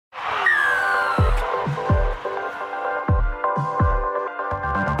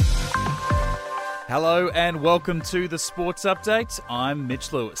Hello and welcome to the Sports Update. I'm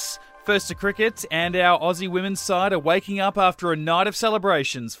Mitch Lewis. First to cricket, and our Aussie women's side are waking up after a night of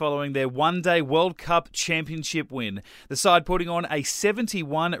celebrations following their one-day World Cup championship win. The side putting on a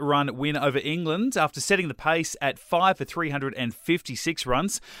 71-run win over England after setting the pace at 5 for 356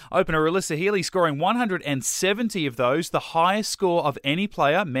 runs. Opener Alyssa Healy scoring 170 of those, the highest score of any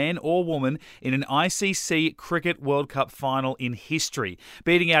player, man or woman, in an ICC Cricket World Cup final in history,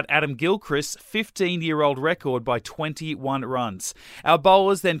 beating out Adam Gilchrist's 15-year-old record by 21 runs. Our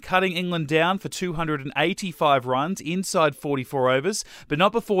bowlers then cutting England down for 285 runs inside 44 overs, but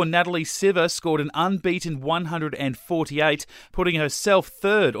not before Natalie Siver scored an unbeaten 148, putting herself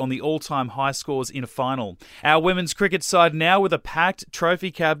third on the all-time high scores in a final. Our women's cricket side now with a packed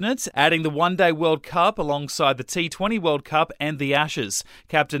trophy cabinet, adding the One-Day World Cup alongside the T20 World Cup and the Ashes.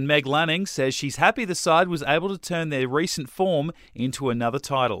 Captain Meg Lanning says she's happy the side was able to turn their recent form into another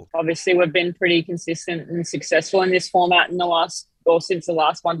title. Obviously, we've been pretty consistent and successful in this format since the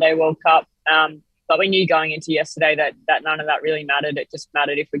last One-Day World Cup. But we knew going into yesterday that none of that really mattered. It just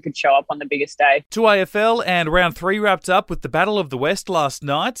mattered if we could show up on the biggest day. To AFL, and round 3 wrapped up with the Battle of the West last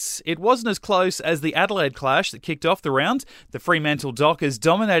night. It wasn't as close as the Adelaide clash that kicked off the round. The Fremantle Dockers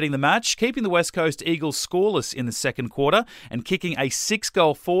dominating the match, keeping the West Coast Eagles scoreless in the second quarter and kicking a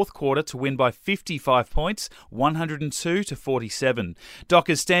 6-goal fourth quarter to win by 55 points, 102-47.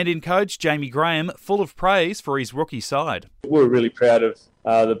 Dockers stand-in coach Jamie Graham full of praise for his rookie side. We're really proud of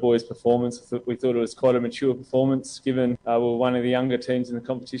the boys' performance. We thought it was quite a mature performance given we were one of the younger teams in the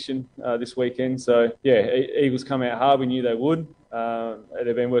competition this weekend. So, Eagles come out hard. We knew they would.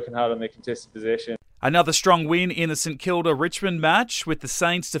 They've been working hard on their contested possession. Another strong win in the St Kilda-Richmond match, with the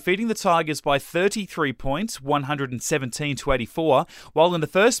Saints defeating the Tigers by 33 points, 117-84, while in the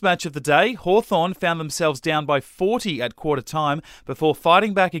first match of the day, Hawthorn found themselves down by 40 at quarter time before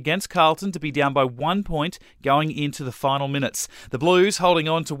fighting back against Carlton to be down by 1 point going into the final minutes. The Blues holding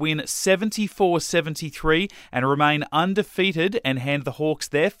on to win 74-73 and remain undefeated and hand the Hawks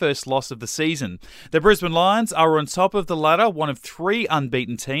their first loss of the season. The Brisbane Lions are on top of the ladder, one of 3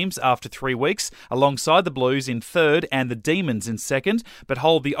 unbeaten teams after 3 weeks, alongside the Blues in third and the Demons in second, but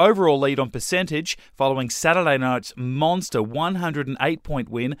hold the overall lead on percentage following Saturday night's monster 108-point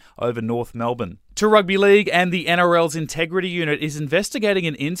win over North Melbourne. To Rugby League, and the NRL's Integrity Unit is investigating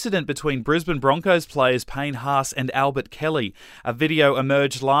an incident between Brisbane Broncos players Payne Haas and Albert Kelly. A video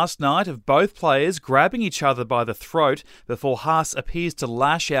emerged last night of both players grabbing each other by the throat before Haas appears to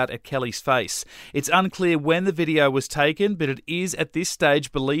lash out at Kelly's face. It's unclear when the video was taken, but it is at this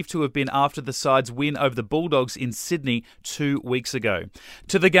stage believed to have been after the side's win over the Bulldogs in Sydney 2 weeks ago.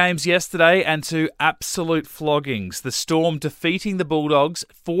 To the games yesterday, and to absolute floggings. The Storm defeating the Bulldogs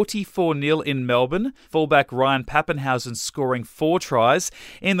 44-0 in Melbourne. Fullback Ryan Pappenhausen scoring 4 tries.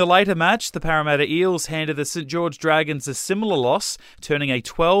 In the later match, the Parramatta Eels handed the St George Dragons a similar loss, turning a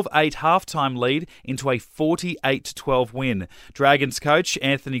 12-8 halftime lead into a 48-12 win. Dragons coach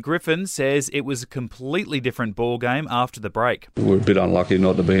Anthony Griffin says it was a completely different ball game after the break. We were a bit unlucky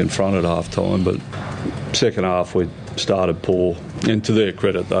not to be in front at halftime, but second half we started poor. And to their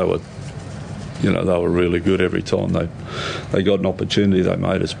credit, they were really good every time they got an opportunity. They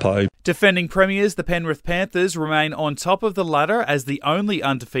made us pay. Defending premiers, the Penrith Panthers remain on top of the ladder as the only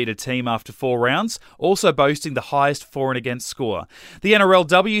undefeated team after 4 rounds, also boasting the highest for and against score. The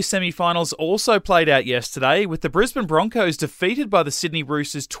NRLW semi-finals also played out yesterday, with the Brisbane Broncos defeated by the Sydney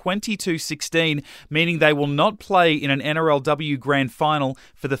Roosters 22-16, meaning they will not play in an NRLW grand final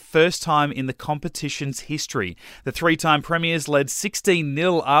for the first time in the competition's history. The 3-time premiers led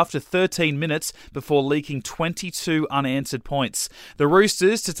 16-0 after 13 minutes before leaking 22 unanswered points. The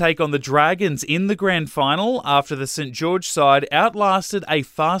Roosters to take on the Dragons in the grand final after the St George side outlasted a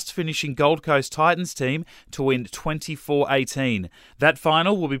fast-finishing Gold Coast Titans team to win 24-18. That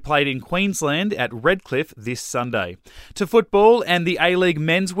final will be played in Queensland at Redcliffe this Sunday. To football, and the A-League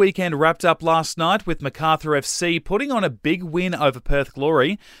men's weekend wrapped up last night with Macarthur FC putting on a big win over Perth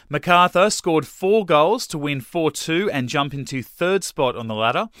Glory. Macarthur scored 4 goals to win 4-2 and jump into third spot on the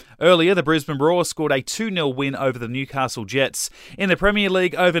ladder. Earlier, the Brisbane Roar scored a 2-0 win over the Newcastle Jets. In the Premier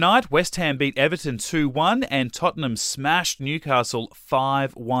League overnight, West Ham beat Everton 2-1 and Tottenham smashed Newcastle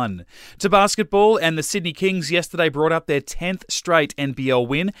 5-1. To basketball, and the Sydney Kings yesterday brought up their 10th straight NBL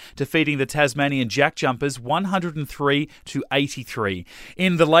win, defeating the Tasmanian Jack Jumpers 103-83.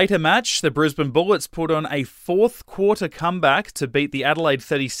 In the later match, the Brisbane Bullets put on a fourth quarter comeback to beat the Adelaide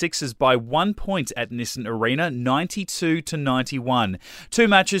 36ers by 1 point at Nissan Arena, 92-91. 2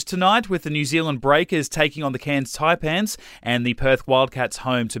 matches tonight, with the New Zealand Breakers taking on the Cairns Taipans and the Perth Wildcats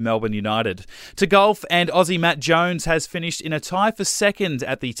home to Melbourne Melbourne United. To golf, and Aussie Matt Jones has finished in a tie for second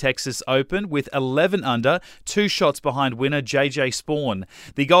at the Texas Open with 11 under, 2 shots behind winner JJ Spawn.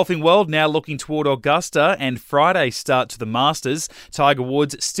 The golfing world now looking toward Augusta and Friday's start to the Masters. Tiger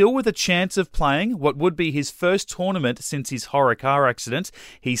Woods still with a chance of playing what would be his first tournament since his horror car accident.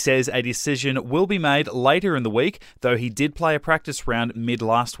 He says a decision will be made later in the week, though he did play a practice round mid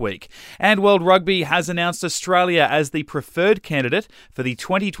last week. And World Rugby has announced Australia as the preferred candidate for the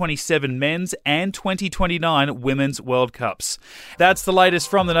 2027 Men's and 2029 Women's World Cups. That's the latest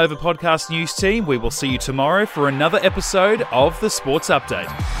from the Nova Podcast News team. We will see you tomorrow for another episode of the Sports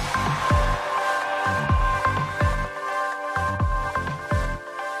Update.